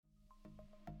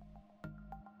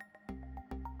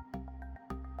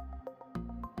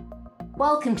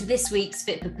Welcome to this week's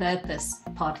Fit for Purpose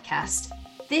podcast.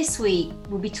 This week,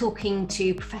 we'll be talking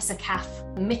to Professor Kath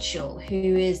Mitchell, who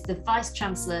is the Vice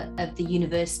Chancellor of the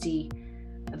University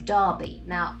of Derby.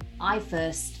 Now, I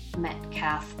first met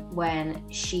Kath when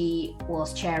she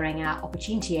was chairing our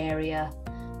Opportunity Area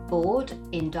Board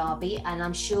in Derby, and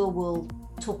I'm sure we'll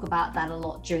talk about that a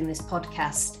lot during this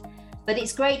podcast. But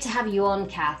it's great to have you on,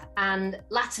 Kath. And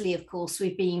latterly, of course,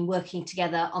 we've been working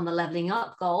together on the Levelling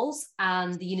Up goals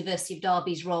and the University of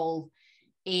Derby's role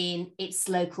in its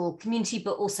local community,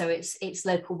 but also its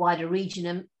local wider region.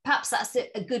 And perhaps that's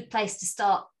a good place to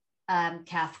start,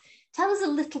 Kath. Tell us a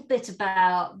little bit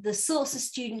about the sorts of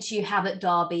students you have at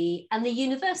Derby and the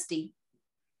university.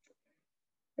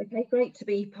 Okay, great to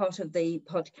be part of the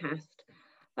podcast.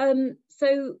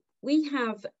 So we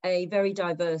have a very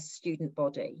diverse student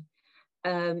body.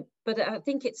 But I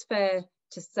think it's fair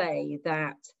to say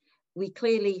that we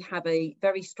clearly have a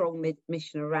very strong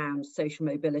mission around social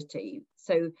mobility.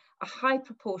 So a high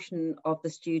proportion of the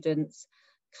students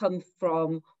come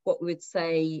from what we would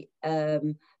say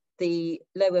the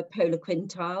lower polar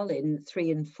quintile in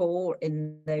 3 and 4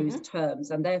 in those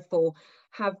terms, and therefore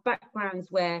have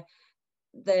backgrounds where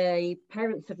their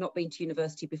parents have not been to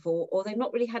university before, or they've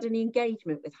not really had any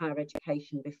engagement with higher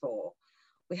education before.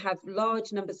 We have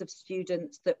large numbers of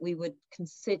students that we would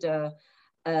consider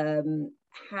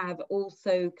have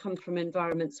also come from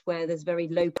environments where there's very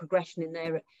low progression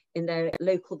in their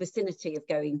local vicinity of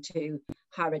going to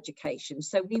higher education.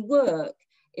 So we work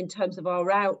in terms of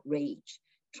our outreach,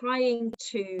 trying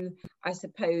to, I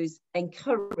suppose,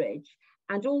 encourage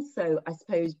and also, I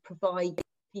suppose, provide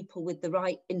people with the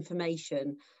right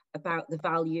information about the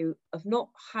value of not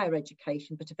higher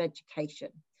education, but of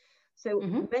education. So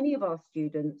many of our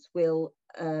students will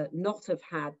not have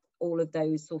had all of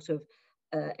those sort of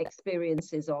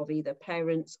experiences of either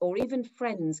parents or even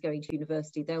friends going to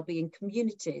university. They'll be in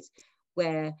communities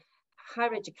where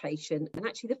higher education and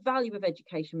actually the value of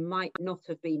education might not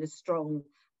have been as strong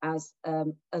as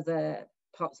other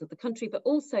parts of the country, but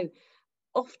also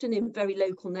often in very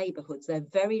local neighbourhoods. They're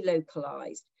very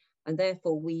localised, and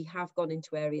therefore we have gone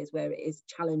into areas where it is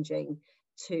challenging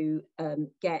to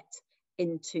get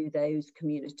into those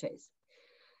communities.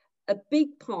 A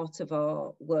big part of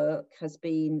our work has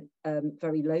been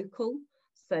very local.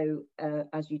 So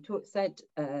as you said,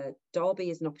 Derby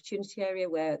is an opportunity area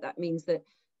where that means that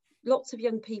lots of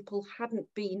young people hadn't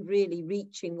been really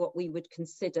reaching what we would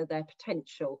consider their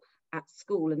potential at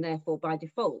school, and therefore by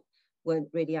default weren't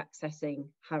really accessing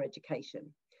higher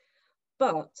education.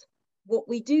 But what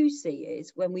we do see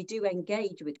is when we do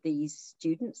engage with these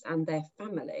students and their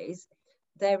families,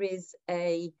 there is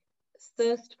a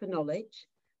thirst for knowledge,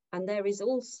 and there is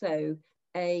also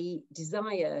a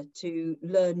desire to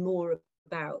learn more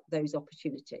about those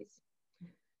opportunities.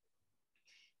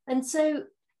 And so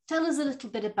tell us a little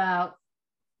bit about,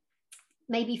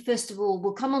 maybe first of all,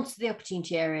 we'll come on to the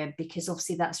opportunity area because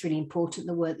obviously that's really important,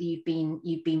 the work that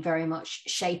you've been very much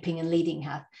shaping and leading,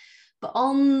 Kath. But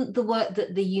on the work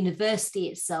that the university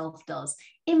itself does,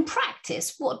 in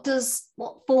practice, what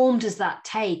form does that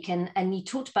take? And you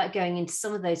talked about going into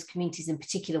some of those communities in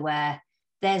particular where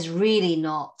there's really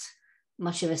not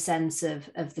much of a sense of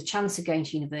the chance of going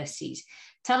to universities.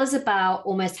 Tell us about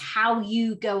almost how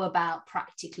you go about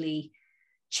practically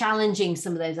challenging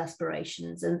some of those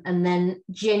aspirations and then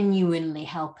genuinely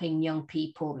helping young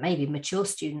people, maybe mature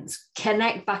students,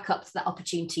 connect back up to that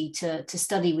opportunity to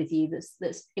study with you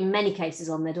that's in many cases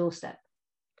on their doorstep.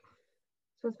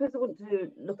 So I suppose I want to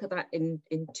look at that in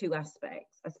two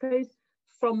aspects. I suppose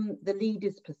from the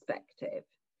leader's perspective,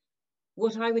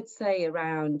 what I would say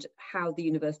around how the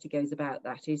university goes about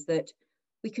that is that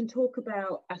we can talk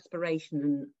about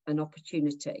aspiration and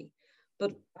opportunity,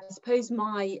 but I suppose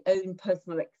my own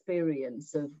personal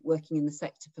experience of working in the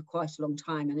sector for quite a long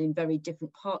time and in very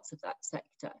different parts of that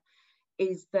sector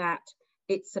is that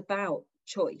it's about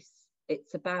choice.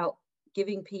 It's about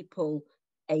giving people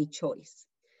a choice.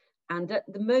 And at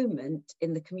the moment,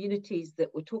 in the communities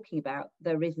that we're talking about,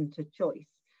 there isn't a choice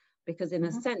because in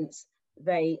a sense,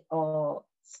 they are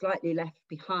slightly left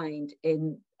behind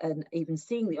in even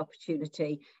seeing the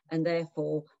opportunity and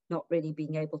therefore not really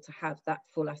being able to have that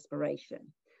full aspiration.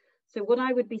 So what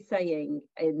I would be saying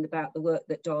about the work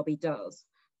that Derby does,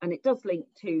 and it does link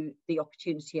to the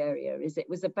opportunity area, is it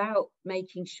was about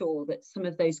making sure that some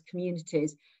of those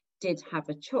communities did have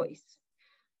a choice.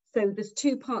 So there's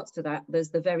two parts to that. There's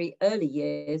the very early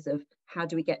years of how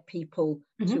do we get people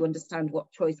to understand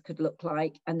what choice could look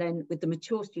like, and then with the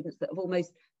mature students that have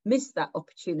almost missed that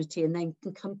opportunity and then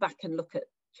can come back and look at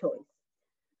choice.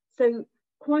 So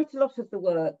quite a lot of the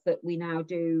work that we now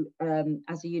do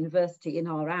as a university in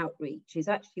our outreach is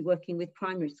actually working with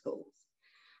primary schools.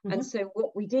 Mm-hmm. And so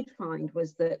what we did find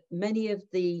was that many of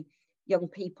the young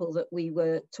people that we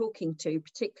were talking to,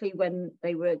 particularly when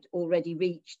they were already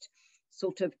reached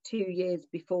sort of 2 years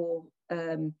before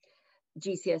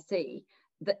GCSE,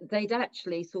 they'd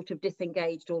actually sort of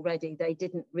disengaged already. They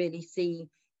didn't really see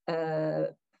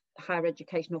higher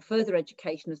education or further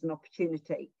education as an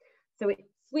opportunity. So it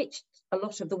switched a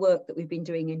lot of the work that we've been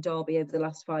doing in Derby over the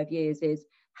last 5 years is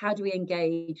how do we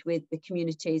engage with the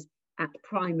communities at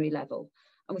primary level?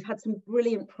 And we've had some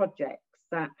brilliant projects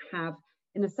that have,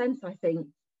 in a sense, I think,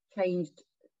 changed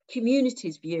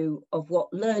communities' view of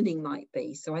what learning might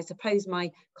be. So I suppose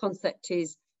my concept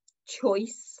is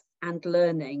choice and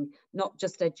learning, not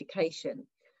just education.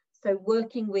 So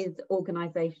working with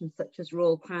organisations such as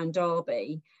Royal Crown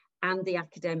Derby and the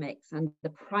academics and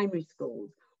the primary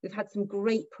schools, we've had some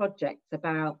great projects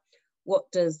about what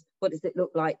does it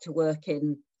look like to work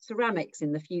in ceramics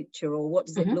in the future, or what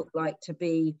does it look like to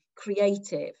be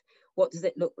creative? What does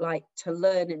it look like to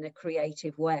learn in a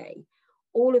creative way?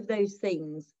 All of those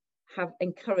things have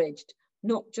encouraged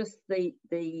not just the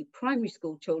primary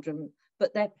school children,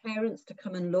 but their parents to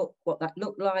come and look what that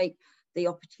looked like, the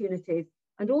opportunities,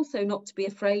 and also not to be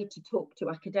afraid to talk to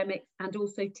academics and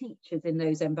also teachers in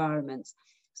those environments.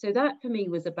 So that for me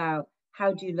was about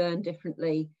how do you learn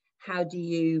differently? How do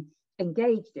you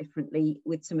engage differently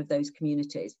with some of those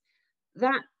communities?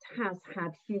 That has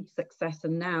had huge success,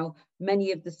 and now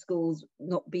many of the schools,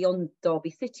 not beyond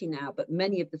Derby City now, but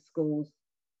many of the schools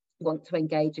want to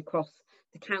engage across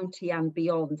the county and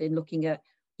beyond in looking at,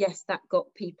 yes, that got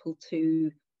people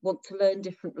to want to learn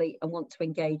differently and want to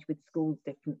engage with schools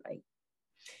differently.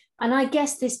 And I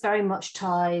guess this very much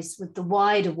ties with the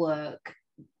wider work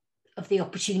of the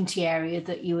opportunity area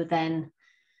that you were then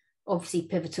obviously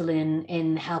pivotal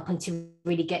in helping to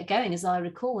really get going. As I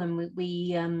recall, when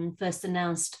we first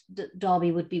announced that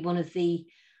Derby would be one of the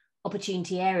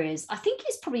opportunity areas, I think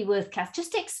it's probably worth, Kath,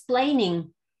 just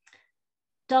explaining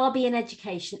Derby and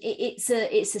education. It's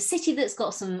a city that's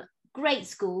got some great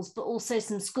schools, but also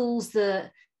some schools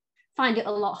that find it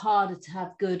a lot harder to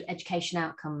have good education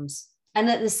outcomes. And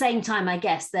at the same time, I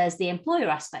guess there's the employer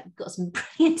aspect. We've got some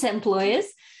brilliant employers,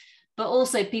 but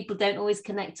also people don't always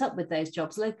connect up with those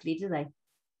jobs locally, do they?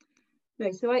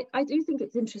 No, so I do think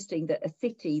it's interesting that a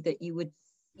city that you would,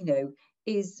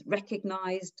 is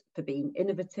recognised for being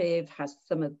innovative, has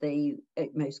some of the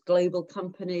most global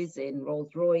companies in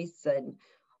Rolls-Royce and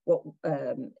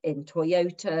in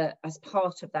Toyota as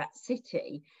part of that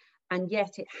city, and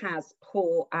yet it has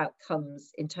poor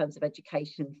outcomes in terms of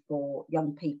education for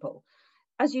young people.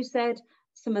 As you said,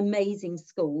 some amazing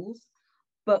schools,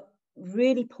 but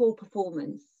really poor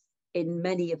performance in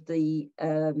many of the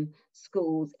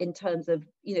schools in terms of,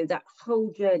 that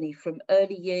whole journey from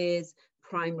early years,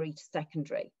 primary to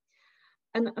secondary.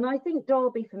 And I think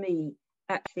Derby, for me,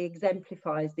 actually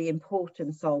exemplifies the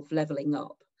importance of levelling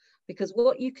up, because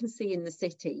what you can see in the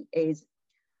city is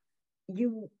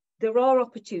there are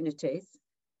opportunities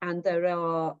and there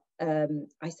are,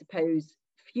 I suppose,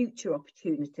 future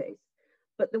opportunities.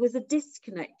 But there was a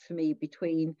disconnect for me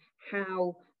between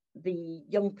how the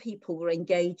young people were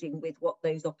engaging with what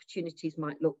those opportunities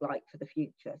might look like for the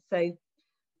future. So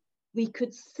we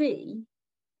could see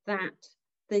that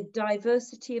the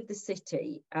diversity of the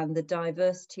city and the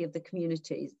diversity of the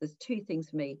communities, there's two things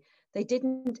for me. They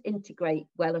didn't integrate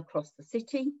well across the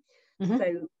city.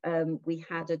 So we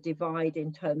had a divide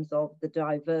in terms of the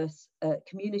diverse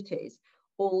communities,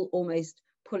 all almost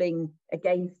pulling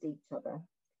against each other.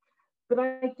 But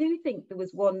I do think there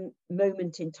was one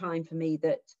moment in time for me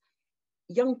that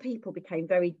young people became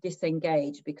very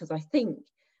disengaged, because I think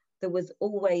there was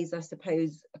always, I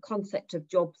suppose, a concept of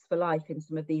jobs for life in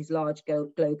some of these large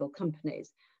global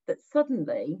companies that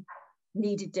suddenly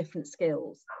needed different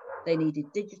skills. They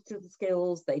needed digital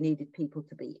skills, they needed people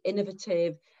to be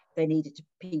innovative, they needed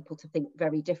people to think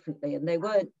very differently, and they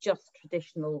weren't just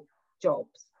traditional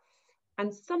jobs.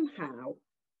 And somehow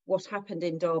what happened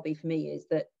in Derby for me is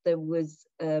that there was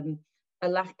a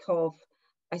lack of,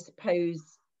 I suppose,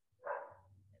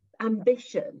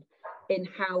 ambition in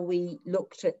how we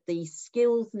looked at the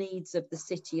skills needs of the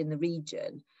city and the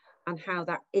region and how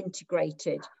that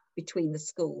integrated between the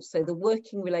schools. So the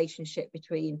working relationship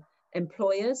between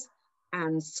employers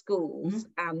and schools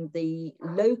and the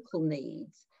local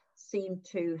needs seem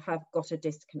to have got a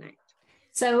disconnect.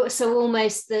 So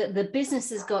almost the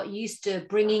businesses got used to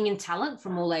bringing in talent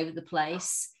from all over the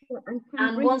place.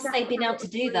 And once they'd been able to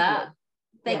do that,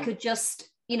 they could just,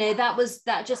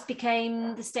 that just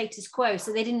became the status quo.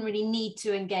 So they didn't really need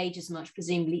to engage as much,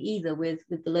 presumably, either with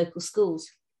the local schools.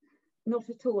 not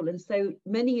at all. And so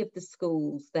many of the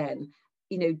schools then,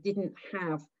 you know, didn't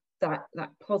have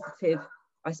that positive,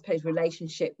 I suppose,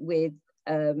 relationship with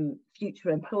future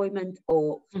employment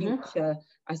or future,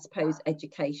 I suppose,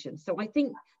 education. So I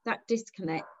think that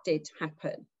disconnect did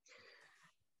happen.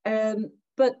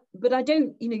 But I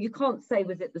don't, you know, you can't say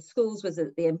was it the schools, was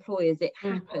it the employers, it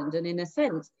happened. And in a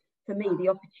sense, for me, the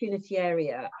opportunity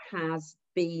area has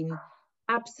been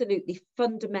absolutely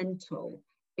fundamental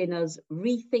in us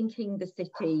rethinking the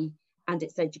city and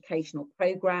its educational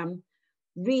programme,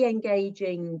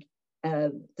 re-engaging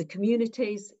the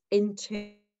communities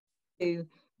into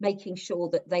making sure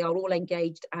that they are all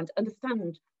engaged and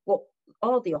understand what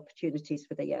are the opportunities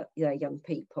for their young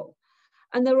people.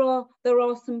 And there are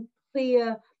some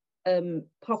clear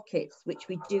pockets which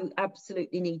we do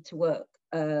absolutely need to work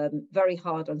very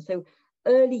hard on. So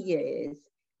early years,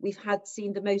 we've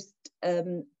seen the most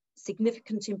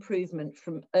significant improvement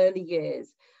from early years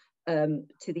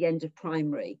to the end of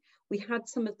primary. We had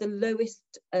some of the lowest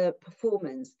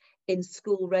performance in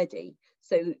school ready.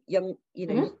 So young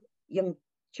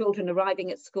children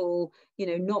arriving at school, you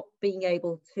know, not being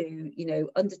able to, you know,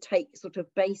 undertake sort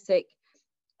of basic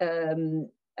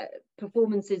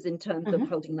performances in terms of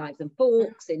holding knives and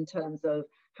forks, in terms of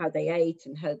how they ate,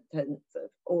 and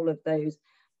all of those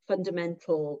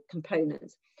fundamental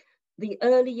components. The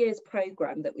early years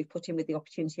programme that we've put in with the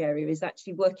opportunity area is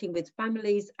actually working with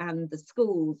families and the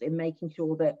schools in making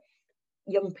sure that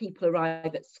young people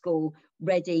arrive at school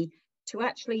ready to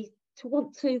actually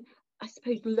want to, I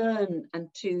suppose, learn and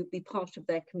to be part of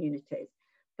their communities.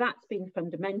 That's been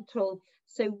fundamental.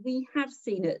 So we have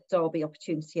seen at Derby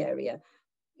Opportunity Area,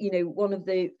 you know, one of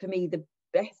the, for me, the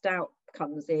best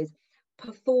outcomes is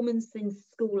performance in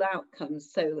school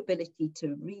outcomes. So ability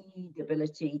to read,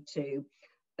 ability to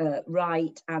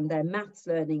write, and their maths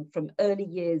learning from early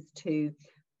years to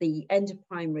the end of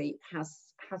primary has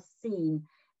seen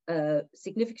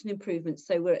significant improvements.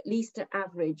 So we're at least at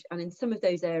average, and in some of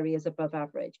those areas above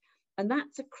average. And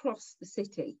that's across the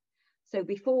city. So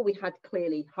before we had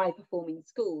clearly high performing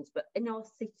schools, but in our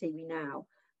city we now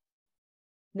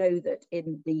know that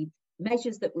in the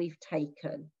measures that we've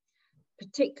taken,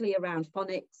 particularly around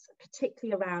phonics,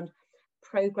 particularly around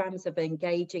programs of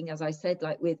engaging, as I said,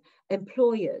 like with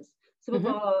employers. Some of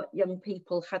our young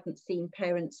people hadn't seen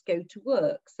parents go to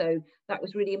work. So that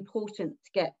was really important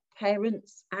to get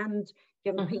parents and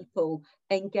young people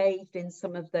engaged in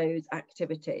some of those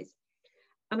activities.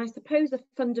 And I suppose a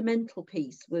fundamental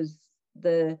piece was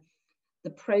the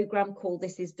programme called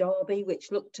This is Derby,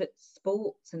 which looked at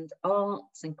sports and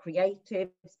arts and creatives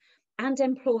and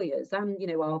employers and, you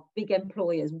know, our big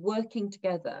employers working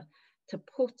together to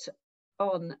put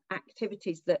on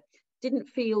activities that didn't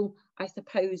feel, I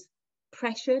suppose,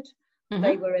 pressured.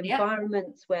 They were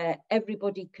environments where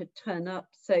everybody could turn up.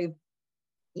 So,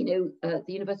 you know,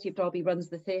 the University of Derby runs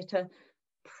the theatre.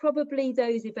 Probably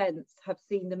those events have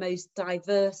seen the most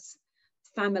diverse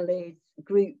families,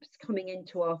 groups coming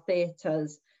into our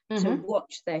theatres to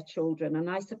watch their children. And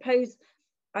I suppose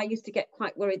I used to get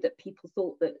quite worried that people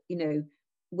thought that, you know,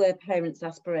 were parents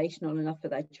aspirational enough for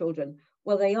their children?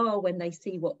 Well, they are when they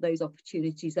see what those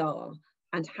opportunities are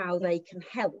and how they can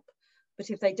help. But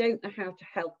if they don't know how to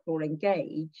help or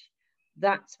engage,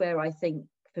 that's where I think,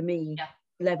 for me,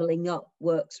 levelling up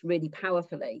works really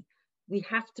powerfully. We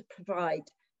have to provide,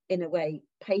 in a way,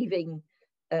 pave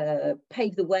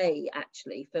the way,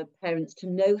 actually, for parents to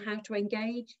know how to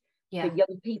engage, for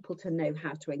young people to know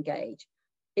how to engage.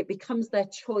 It becomes their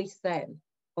choice then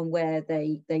on where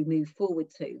they move forward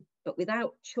to. But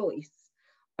without choice,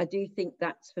 I do think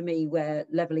that's, for me, where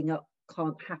levelling up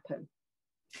can't happen.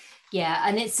 Yeah,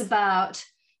 and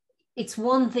it's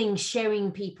one thing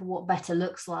showing people what better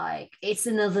looks like. It's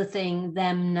another thing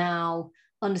them now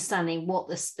understanding what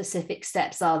the specific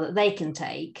steps are that they can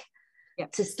take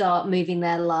to start moving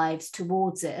their lives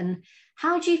towards it. And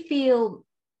how do you feel,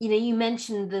 you know, you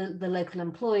mentioned the local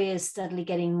employers steadily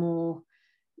getting more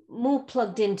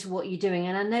plugged into what you're doing.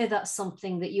 And I know that's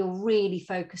something that you're really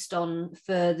focused on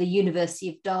for the University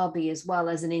of Derby as well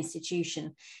as an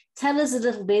institution. Tell us a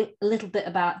little bit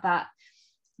about that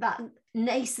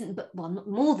nascent, but well, not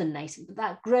more than nascent, but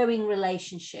that growing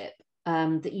relationship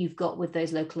that you've got with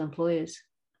those local employers.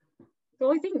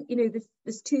 So I think, you know,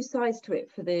 there's two sides to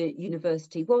it for the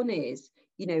university. One is,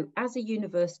 you know, as a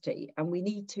university, and we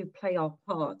need to play our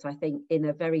part, I think, in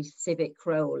a very civic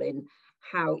role in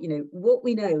how, you know, what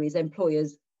we know is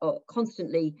employers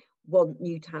constantly want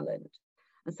new talent.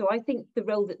 And so I think the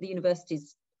role that the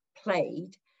university's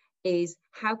played is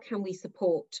how can we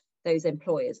support those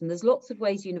employers? And there's lots of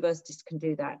ways universities can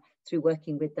do that. through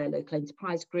working with their local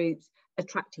enterprise groups,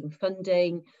 attracting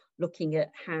funding, looking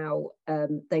at how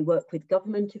they work with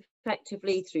government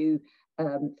effectively through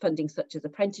funding such as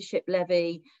apprenticeship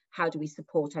levy. How do we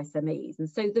support SMEs? And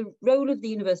so the role of the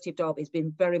University of Derby has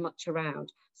been very much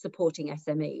around supporting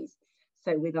SMEs.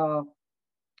 So with our,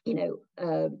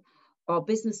 our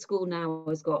business school now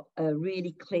has got a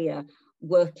really clear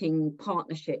working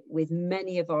partnership with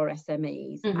many of our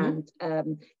SMEs.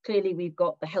 And clearly we've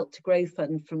got the Help to Grow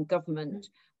Fund from government,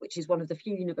 which is one of the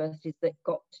few universities that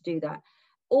got to do that,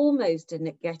 almost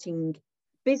in getting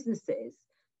businesses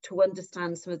to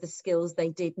understand some of the skills they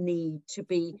did need to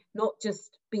be, not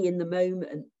just be in the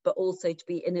moment, but also to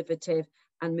be innovative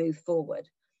and move forward.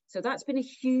 So that's been a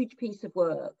huge piece of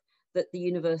work that the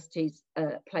universities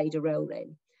played a role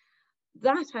in.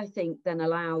 That, I think, then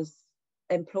allows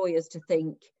employers to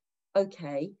think,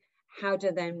 okay, how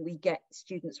do then we get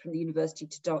students from the University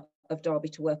of Derby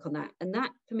to work on that? And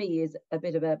that, for me, is a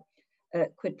bit of a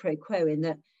quid pro quo, in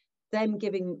that them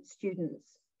giving students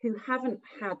who haven't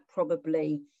had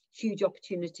probably huge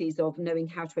opportunities of knowing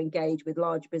how to engage with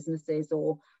large businesses,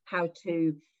 or how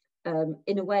to,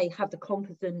 in a way, have the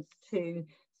confidence to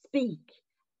speak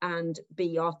and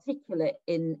be articulate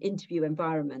in interview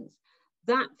environments.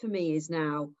 That, for me, is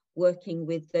now working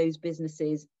with those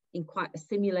businesses in quite a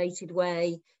simulated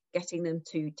way, getting them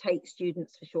to take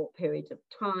students for short periods of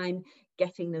time,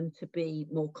 getting them to be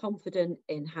more confident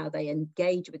in how they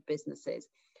engage with businesses.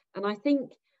 And I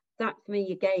think that, for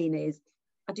me, again, is,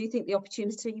 I do think the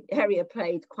opportunity area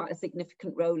played quite a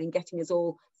significant role in getting us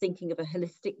all thinking of a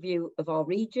holistic view of our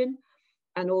region,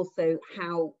 and also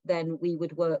how then we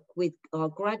would work with our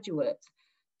graduates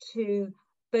to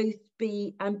both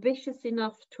be ambitious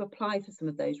enough to apply for some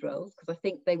of those roles, because I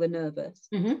think they were nervous,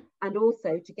 and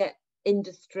also to get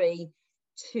industry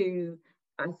to,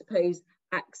 I suppose,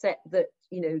 accept that,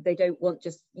 they don't want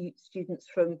just students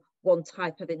from one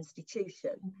type of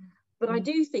institution. But I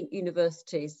do think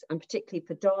universities, and particularly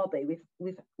for Derby,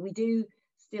 we do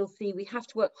still see we have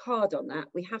to work hard on that.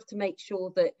 We have to make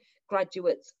sure that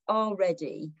graduates are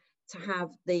ready to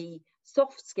have the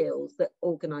soft skills that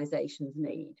organisations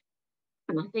need.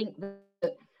 And I think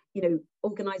that,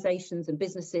 organisations and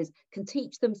businesses can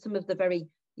teach them some of the very,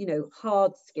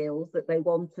 hard skills that they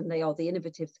want, and they are the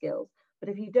innovative skills. But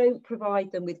if you don't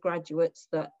provide them with graduates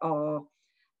that are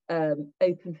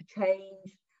open for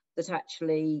change, that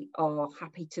actually are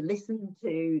happy to listen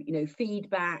to,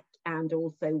 feedback, and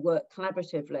also work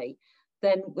collaboratively,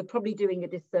 then we're probably doing a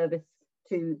disservice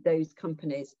to those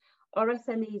companies. Our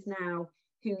SMEs now,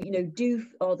 who,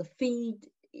 are the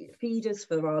feeders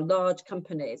for our large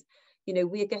companies,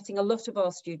 we are getting a lot of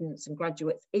our students and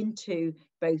graduates into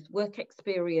both work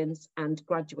experience and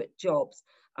graduate jobs.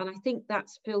 And I think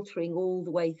that's filtering all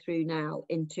the way through now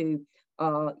into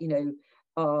our,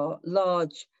 our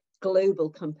large global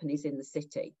companies in the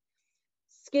city.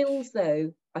 Skills,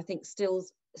 though, I think still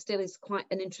is quite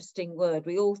an interesting word.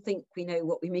 We all think we know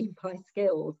what we mean by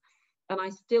skills. And I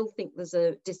still think there's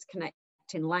a disconnect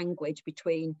in language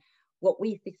between what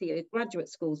we see at graduate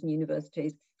schools and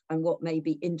universities and what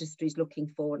maybe industry's looking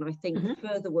for. And I think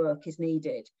further work is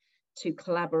needed to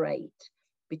collaborate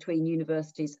between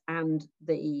universities and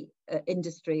the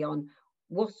industry on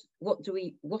what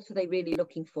are they really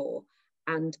looking for.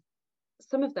 And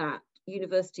some of that,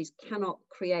 universities cannot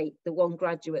create the one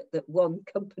graduate that one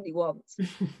company wants.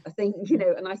 I think,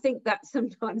 and I think that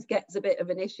sometimes gets a bit of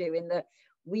an issue, in that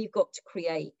we've got to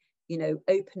create,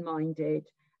 open-minded,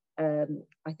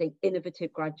 I think,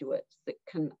 innovative graduates that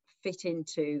can fit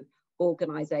into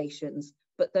organisations,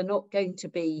 but they're not going to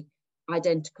be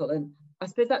identical. And I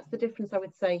suppose that's the difference, I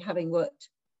would say, having worked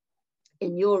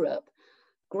in Europe.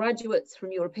 Graduates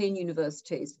from European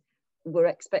universities were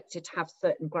expected to have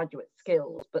certain graduate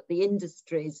skills, but the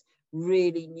industries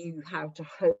really knew how to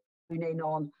hone in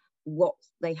on what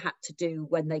they had to do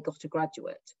when they got a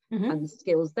graduate, and the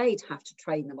skills they'd have to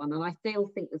train them on. And I still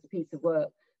think there's a piece of work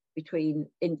between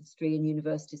industry and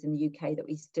universities in the UK that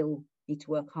we still need to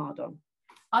work hard on.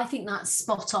 I think that's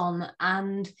spot on.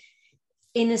 And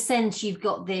in a sense, you've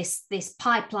got this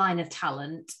pipeline of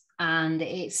talent, and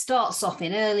it starts off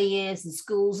in early years and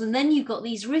schools, and then you've got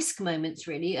these risk moments,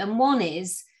 really. And one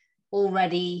is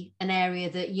already an area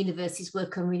that universities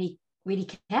work on really, really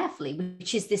carefully,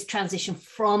 which is this transition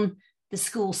from the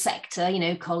school sector,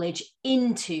 college,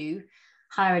 into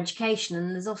higher education.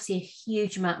 And there's obviously a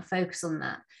huge amount of focus on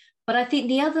that. But I think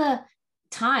the other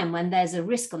time when there's a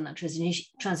risk on that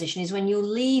transition is when you're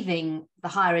leaving the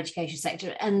higher education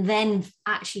sector and then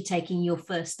actually taking your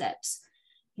first steps,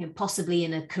 possibly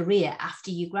in a career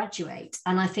after you graduate.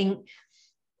 And I think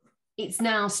it's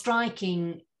now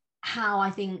striking how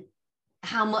I think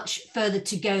how much further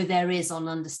to go there is on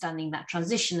understanding that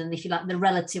transition, and if you like, the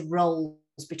relative roles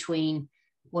between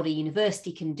what a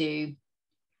university can do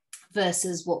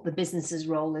versus what the business's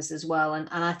role is as well. And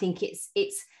I think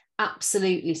it's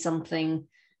absolutely something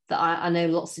that I know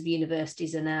lots of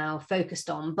universities are now focused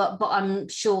on, but I'm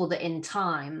sure that in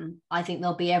time, I think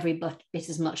there'll be every bit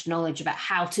as much knowledge about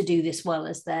how to do this well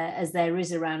as there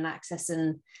is around access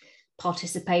and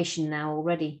participation now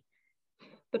already.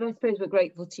 But I suppose we're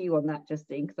grateful to you on that,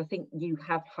 Justine, because I think you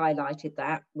have highlighted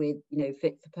that with,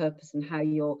 fit for purpose and how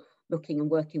you're looking and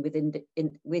working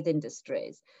with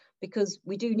industries, because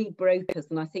we do need brokers.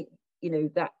 And I think,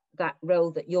 that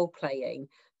role that you're playing,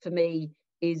 for me,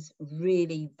 is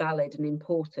really valid and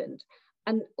important,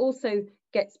 and also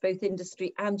gets both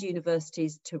industry and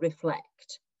universities to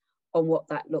reflect on what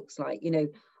that looks like.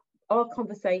 Our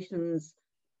conversations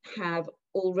have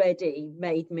already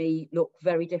made me look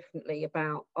very differently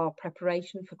about our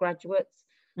preparation for graduates.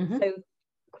 Mm-hmm. So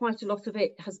quite a lot of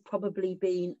it has probably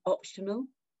been optional.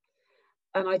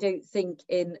 And I don't think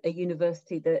in a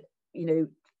university that,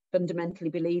 fundamentally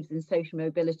believes in social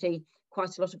mobility,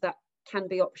 quite a lot of that can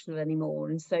be optional anymore.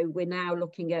 And so we're now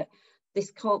looking at, this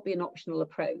can't be an optional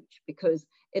approach, because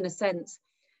in a sense,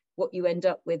 what you end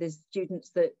up with is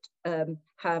students that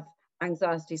have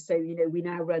anxiety. So, we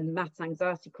now run maths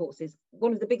anxiety courses.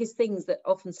 One of the biggest things that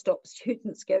often stops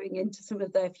students going into some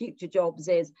of their future jobs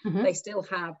is mm-hmm. they still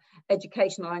have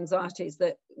educational anxieties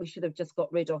that we should have just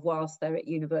got rid of whilst they're at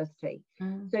university.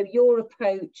 Mm. So your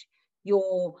approach,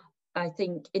 I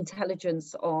think,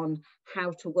 intelligence on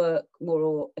how to work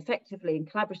more effectively and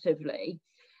collaboratively,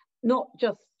 not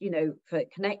just, for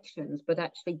connections, but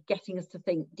actually getting us to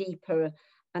think deeper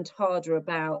and harder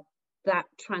about that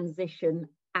transition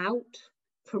out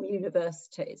from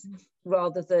universities,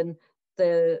 rather than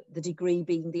the degree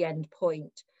being the end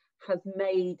point, has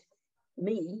made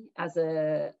me as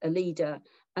a leader,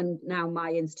 and now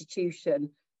my institution,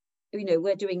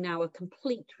 we're doing now a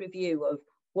complete review of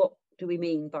what do we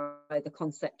mean by the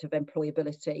concept of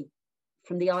employability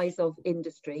from the eyes of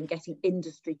industry, and getting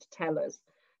industry to tell us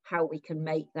how we can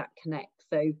make that connect.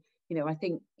 So, I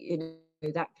think,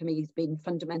 that for me has been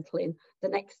fundamental in the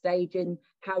next stage in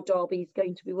how Derby is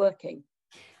going to be working.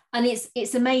 And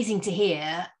it's amazing to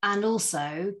hear. And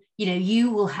also,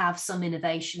 you will have some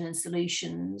innovation and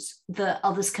solutions that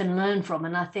others can learn from.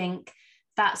 And I think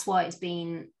that's why it's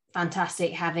been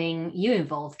fantastic having you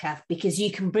involved, Kath, because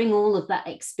you can bring all of that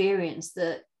experience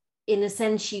that, in a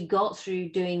sense, you got through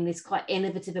doing this quite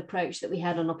innovative approach that we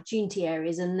had on opportunity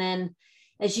areas. And then,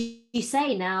 as you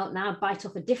say, now bite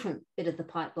off a different bit of the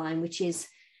pipeline, which is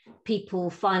people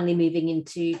finally moving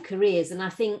into careers. And I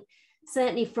think,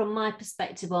 certainly from my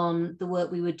perspective on the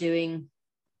work we were doing,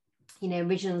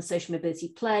 originally the Social Mobility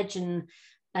Pledge and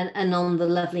on the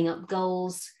Levelling Up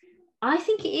goals, I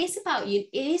think it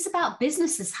is about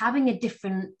businesses having a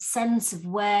different sense of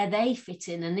where they fit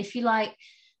in. And if you like,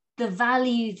 the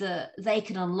value that they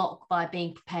can unlock by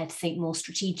being prepared to think more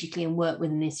strategically and work with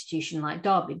an institution like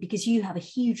Derby, because you have a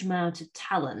huge amount of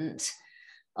talent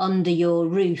under your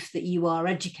roof that you are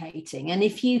educating. And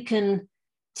if you can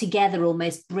together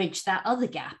almost bridge that other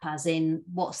gap, as in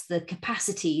what's the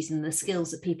capacities and the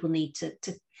skills that people need to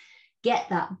get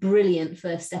that brilliant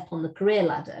first step on the career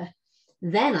ladder,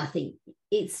 then I think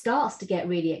it starts to get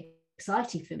really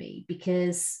exciting for me,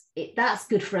 because that's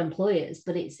good for employers,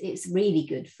 but it's really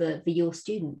good for your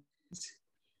students.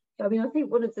 I mean, I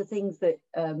think one of the things that,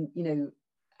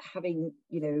 having,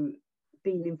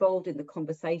 been involved in the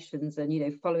conversations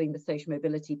and, following the Social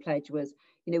Mobility Pledge was,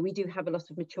 we do have a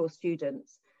lot of mature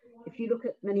students. If you look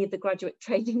at many of the graduate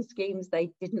training schemes,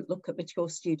 they didn't look at mature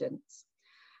students.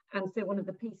 And so one of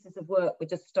the pieces of work we're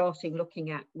just starting looking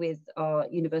at with our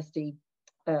university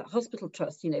hospital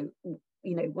trust,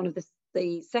 one of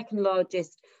the second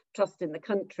largest trust in the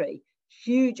country,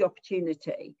 huge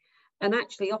opportunity, and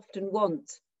actually often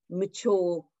want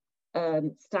mature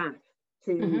staff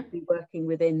to mm-hmm. be working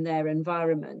within their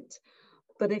environment.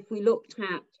 But if we looked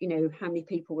at, how many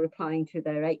people were applying to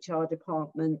their HR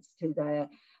departments, to their,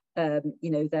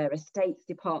 their estates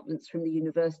departments from the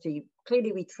university,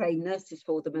 clearly we train nurses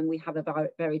for them, and we have a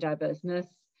very diverse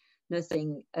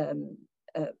nursing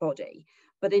body.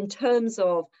 But in terms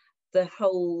of the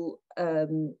whole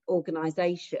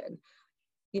organisation,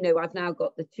 I've now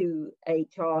got the two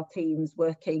HR teams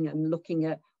working and looking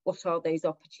at what are those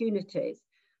opportunities,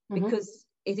 mm-hmm. because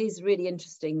it is really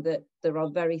interesting that there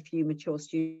are very few mature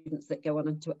students that go on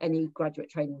into any graduate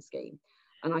training scheme.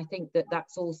 And I think that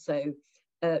that's also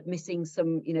missing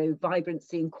some,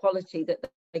 vibrancy and quality that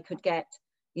they could get,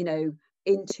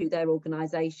 into their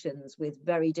organisations with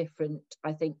very different,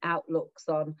 I think, outlooks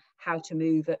on how to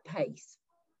move at pace.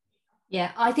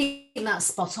 Yeah, I think that's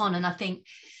spot on. And I think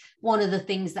one of the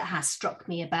things that has struck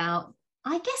me about,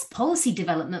 I guess, policy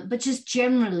development, but just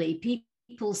generally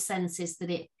people's sense is that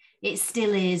it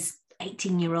still is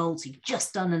 18-year-olds who've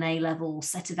just done an A-level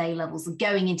set of A-levels and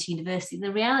going into university. And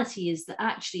the reality is that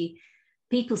actually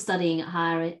people studying at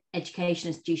higher education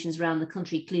institutions around the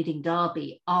country, including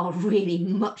Derby, are really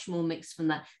much more mixed from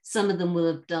that. Some of them will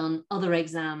have done other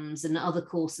exams and other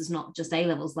courses, not just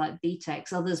A-levels like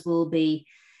BTECs. Others will be,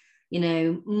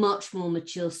 much more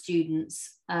mature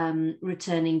students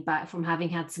returning back from having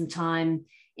had some time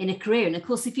in a career. And of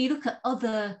course, if you look at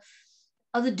other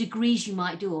degrees you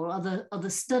might do, or other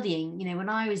studying, when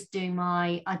I was doing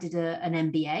I did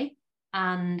an MBA,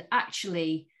 and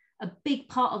actually a big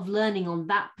part of learning on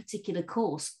that particular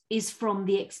course is from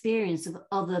the experience of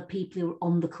other people who are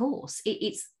on the course.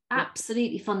 It's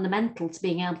absolutely fundamental to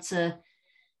being able to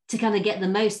kind of get the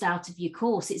most out of your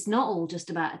course. It's not all just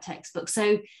about a textbook.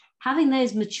 So having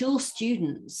those mature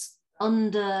students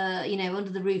under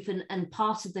the roof and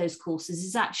part of those courses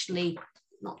is actually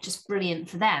not just brilliant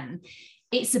for them.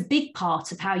 It's a big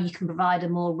part of how you can provide a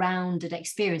more rounded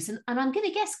experience. And I'm going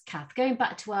to guess, Kath, going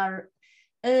back to our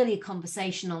earlier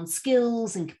conversation on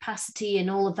skills and capacity and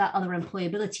all of that other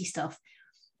employability stuff,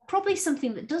 probably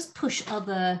something that does push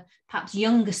other, perhaps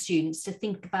younger students to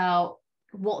think about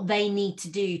what they need to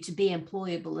do to be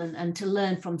employable and to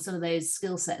learn from some of those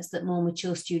skill sets that more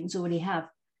mature students already have.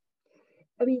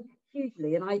 I mean,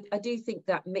 hugely. And I do think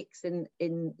that mix in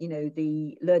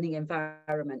the learning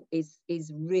environment is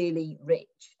really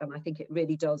rich. And I think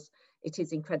it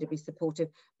is incredibly supportive,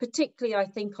 particularly I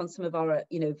think on some of our,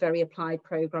 very applied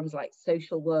programs like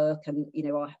social work and,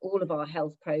 all of our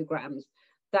health programs.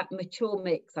 That mature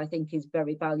mix, I think, is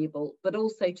very valuable, but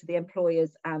also to the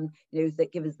employers and,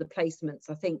 that give us the placements.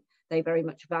 I think they very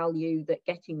much value that,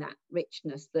 getting that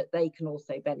richness that they can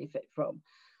also benefit from.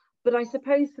 But I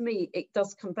suppose for me, it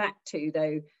does come back to,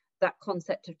 though, that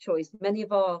concept of choice. Many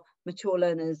of our mature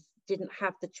learners didn't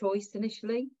have the choice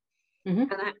initially.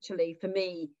 Mm-hmm. And actually, for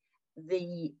me,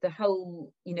 the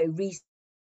whole,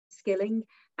 reskilling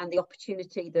and the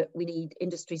opportunity that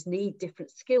industries need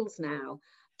different skills now,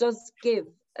 does give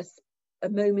a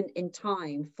moment in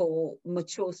time for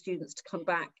mature students to come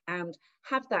back and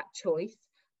have that choice,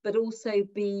 but also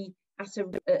be at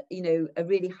a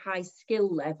really high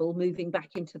skill level moving back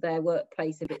into their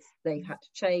workplace if they've had to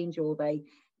change or they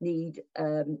need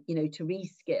to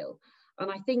reskill.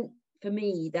 And I think for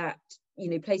me that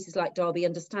places like Derby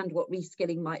understand what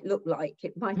reskilling might look like.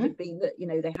 It might have been that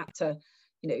they had to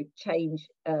change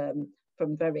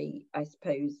from very, I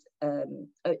suppose,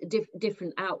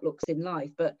 different outlooks in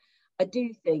life. But I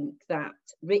do think that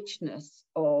richness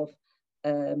of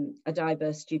a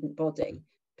diverse student body,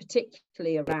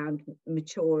 particularly around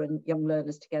mature and young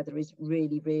learners together, is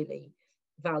really, really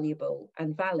valuable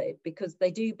and valid, because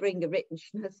they do bring a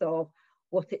richness of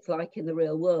what it's like in the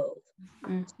real world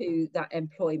to that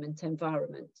employment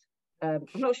environment. I'm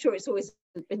not sure it's always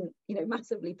been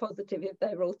massively positive if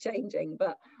they're all changing,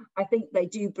 but I think they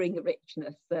do bring a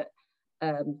richness that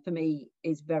for me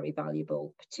is very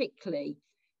valuable, particularly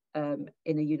in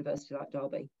a university like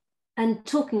Derby. And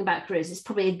talking about careers, it's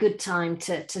probably a good time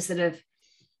to sort of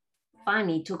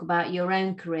finally talk about your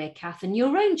own career, Kath, and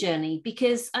your own journey,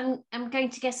 because I'm going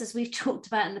to guess, as we've talked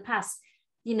about in the past,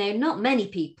 not many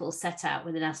people set out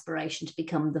with an aspiration to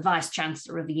become the Vice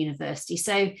Chancellor of a university.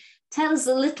 So tell us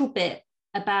a little bit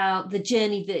about the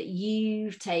journey that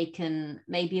you've taken,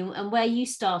 maybe, and where you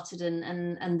started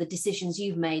and the decisions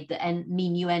you've made that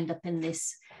mean you end up in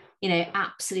this,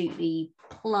 absolutely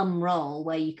plum role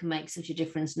where you can make such a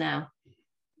difference now.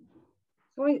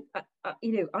 So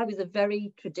I was a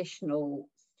very traditional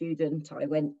student. I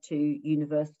went to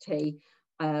university.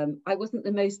 I wasn't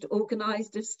the most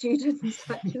organised of students,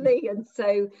 actually, and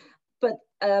so, but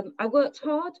I worked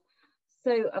hard.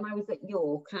 And I was at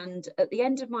York, and at the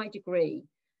end of my degree,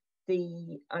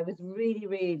 I was really,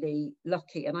 really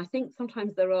lucky. And I think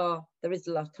sometimes there is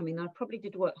luck. I mean, I probably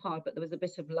did work hard, but there was a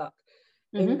bit of luck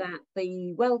in that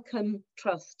the Wellcome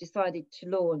Trust decided to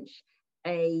launch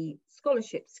a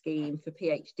scholarship scheme for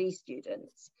PhD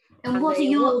students. And what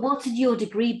had your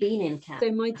degree been in, Kath?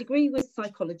 So my degree was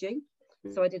psychology.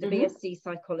 So I did a BSc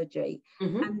psychology,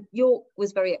 and York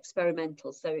was very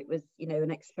experimental. So it was,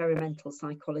 an experimental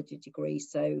psychology degree.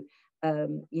 So,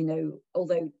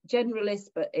 although generalist,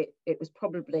 but it was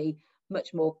probably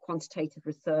much more quantitative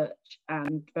research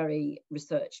and very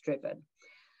research driven.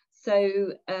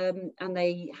 So, and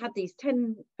they had these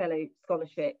 10 fellow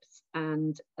scholarships,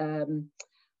 and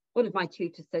one of my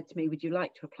tutors said to me, would you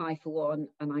like to apply for one?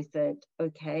 And I said,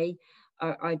 okay.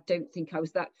 I don't think I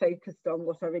was that focused on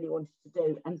what I really wanted to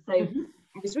do. And so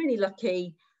I was really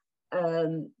lucky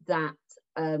that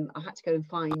I had to go and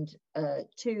find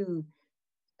two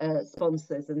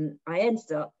sponsors, and I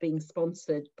ended up being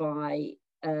sponsored by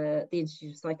the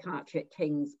Institute of Psychiatry at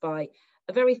King's by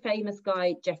a very famous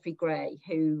guy, Geoffrey Gray,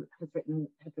 who has written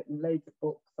loads of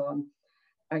books on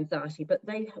anxiety, but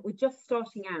they were just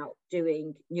starting out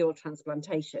doing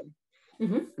neurotransplantation.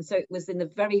 And so it was in the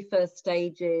very first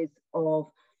stages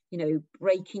of, you know,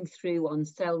 breaking through on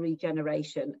cell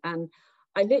regeneration. And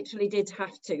I literally did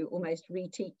have to almost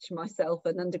reteach myself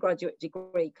an undergraduate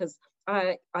degree, because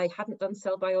I hadn't done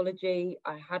cell biology.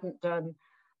 I hadn't done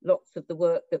lots of the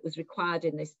work that was required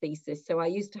in this thesis. So I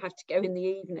used to have to go in the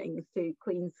evenings to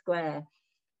Queen Square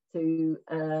to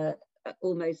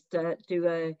almost do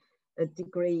a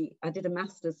degree. I did a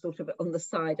master's sort of on the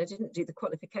side. I didn't do the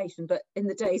qualification, but in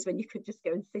the days when you could just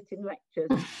go and sit in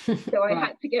lectures. So I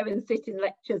had to go and sit in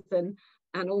lectures and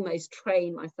almost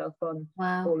train myself on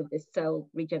all of this cell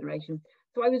regeneration.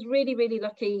 So I was really, really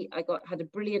lucky. I had a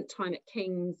brilliant time at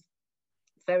King's,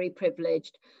 very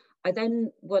privileged. I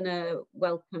then won a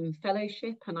Wellcome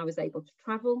Fellowship and I was able to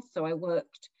travel. So I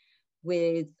worked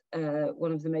with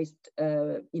one of the most,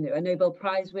 you know, a Nobel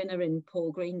Prize winner in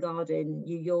Paul Greengard in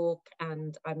New York,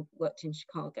 and I worked in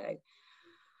Chicago.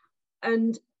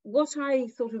 And what I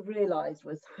sort of realized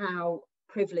was how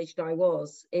privileged I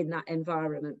was in that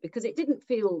environment, because it didn't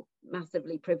feel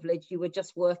massively privileged. You were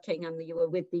just working and you were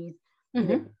with these you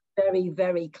know, very,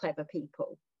 very clever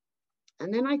people.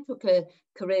 And then I took a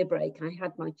career break and I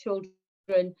had my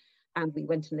children and we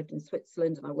went and lived in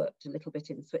Switzerland and I worked a little bit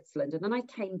in Switzerland. And then I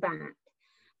came back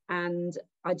and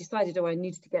I decided, I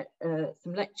needed to get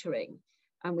some lecturing.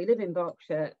 And we live in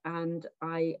Berkshire, and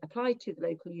I applied to the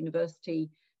local university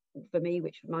for me,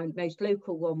 which my most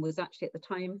local one was actually at the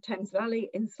time Thames Valley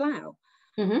in Slough.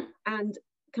 And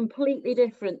completely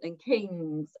different than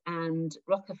King's and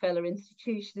Rockefeller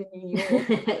Institution in New York,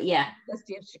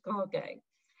 University of Chicago.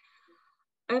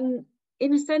 And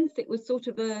in a sense, it was sort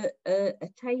of a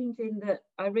change in that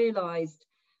I realised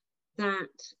that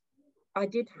I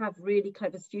did have really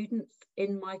clever students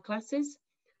in my classes,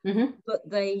 but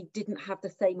they didn't have the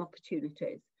same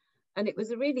opportunities. And it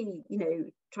was a really, you know,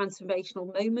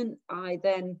 transformational moment. I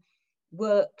then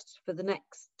worked for the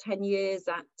next 10 years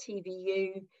at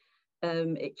TVU.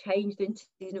 It changed into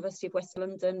the University of West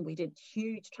London. We did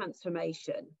huge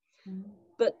transformation.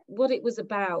 But what it was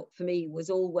about for me was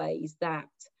always that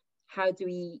how do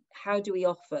we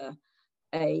offer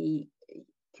a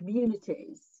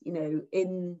communities, you know,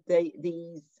 in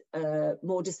these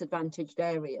more disadvantaged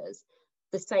areas,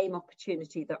 the same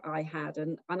opportunity that I had.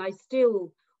 And I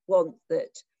still want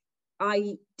that.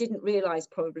 I didn't realise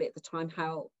probably at the time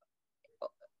how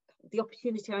the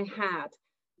opportunity I had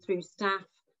through staff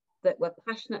that were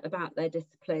passionate about their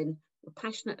discipline, were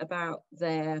passionate about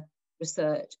their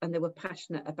research, and they were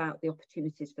passionate about the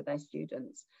opportunities for their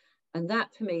students. And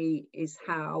that for me is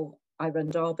how I run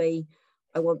Derby.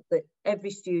 I want that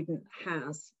every student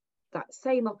has that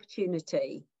same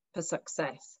opportunity for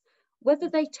success. Whether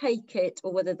they take it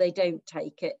or whether they don't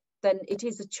take it, then it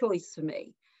is a choice for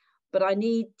me. But I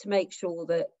need to make sure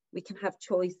that we can have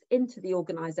choice into the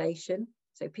organisation,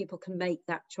 so people can make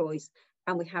that choice,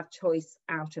 and we have choice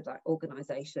out of that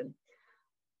organisation.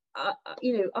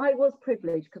 You know, I was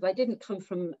privileged because I didn't come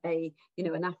from a, you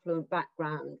know, an affluent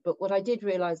background, but what I did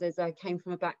realise is I came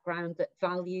from a background that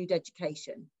valued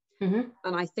education. And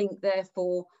I think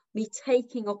therefore me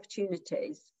taking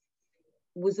opportunities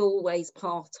was always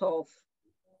part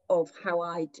of how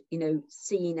I'd, you know,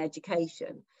 seen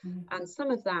education. And some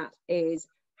of that is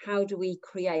how do we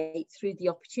create through the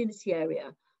opportunity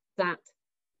area that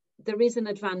there is an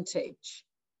advantage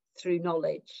through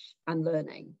knowledge and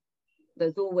learning.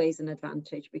 There's always an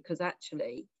advantage, because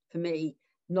actually for me,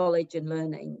 knowledge and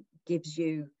learning gives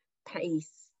you pace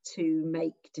to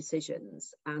make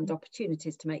decisions and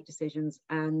opportunities to make decisions.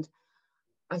 And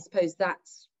I suppose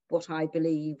that's what I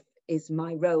believe is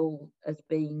my role as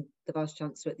being the Vice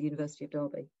Chancellor at the University of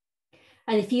Derby.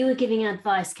 And if you were giving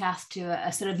advice, Kath, to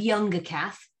a sort of younger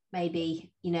Kath,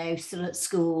 maybe, you know, still at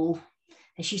school,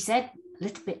 as you said, a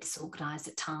little bit disorganised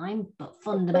at time, but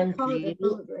fundamentally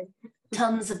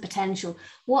tons of potential,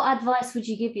 what advice would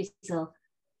you give yourself?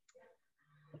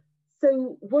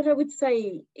 So what I would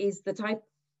say is that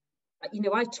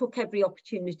I took every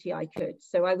opportunity I could.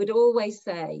 So I would always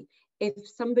say, if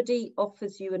somebody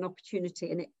offers you an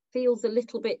opportunity and it feels a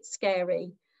little bit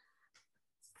scary,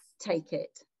 take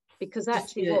it. Because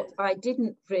actually what I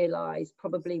didn't realise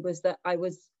probably was that I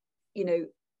was, you know,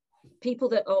 people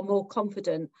that are more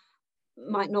confident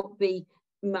might not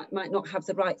have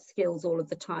the right skills all of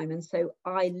the time. And so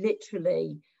I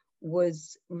literally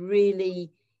was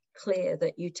really clear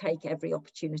that you take every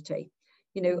opportunity.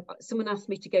 You know, someone asked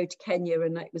me to go to Kenya,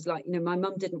 and it was like, you know, my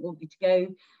mum didn't want me to go,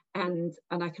 and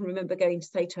I can remember going to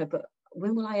say to her, but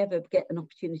when will I ever get an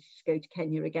opportunity to go to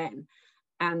Kenya again?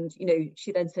 And, you know,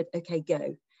 she then said, okay,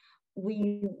 go.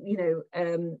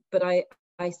 But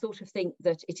I sort of think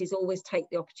that it is always take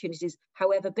the opportunities,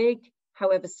 however big,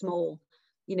 however small.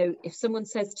 You know, if someone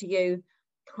says to you,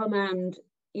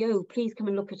 please come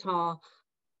and look at our,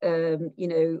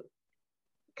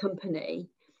 company,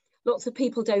 lots of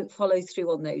people don't follow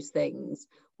through on those things.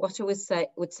 What I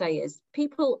would say is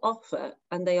people offer,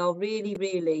 and they are really,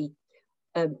 really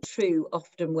true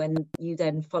often when you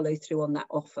then follow through on that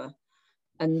offer.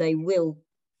 And they will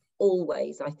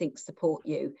always, I think, support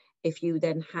you if you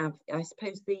then have, I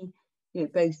suppose,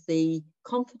 both the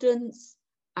confidence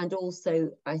and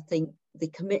also, I think, the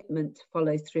commitment to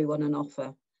follow through on an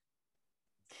offer.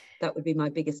 That would be my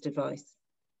biggest advice.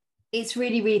 It's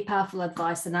really, really powerful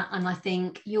advice. And I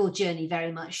think your journey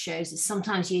very much shows that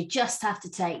sometimes you just have to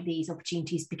take these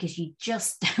opportunities because you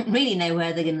just don't really know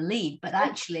where they're going to lead. But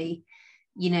actually,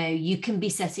 you know, you can be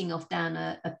setting off down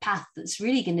a path that's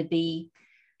really going to be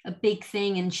a big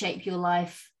thing and shape your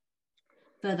life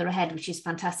further ahead, which is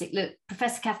fantastic. Look,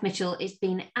 Professor Kath Mitchell, it's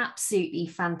been absolutely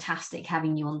fantastic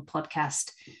having you on the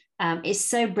podcast. It's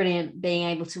so brilliant being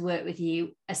able to work with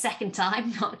you a second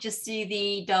time, not just through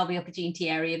the Derby Opportunity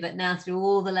Area, but now through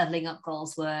all the Levelling Up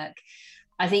Goals work.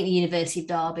 I think the University of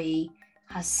Derby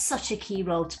has such a key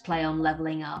role to play on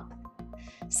levelling up.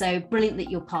 So brilliant that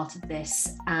you're part of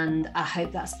this. And I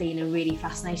hope that's been a really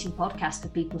fascinating podcast for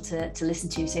people to listen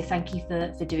to. So thank you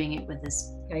for doing it with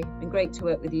us. Okay, been great to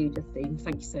work with you, Justine.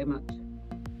 Thank you so much.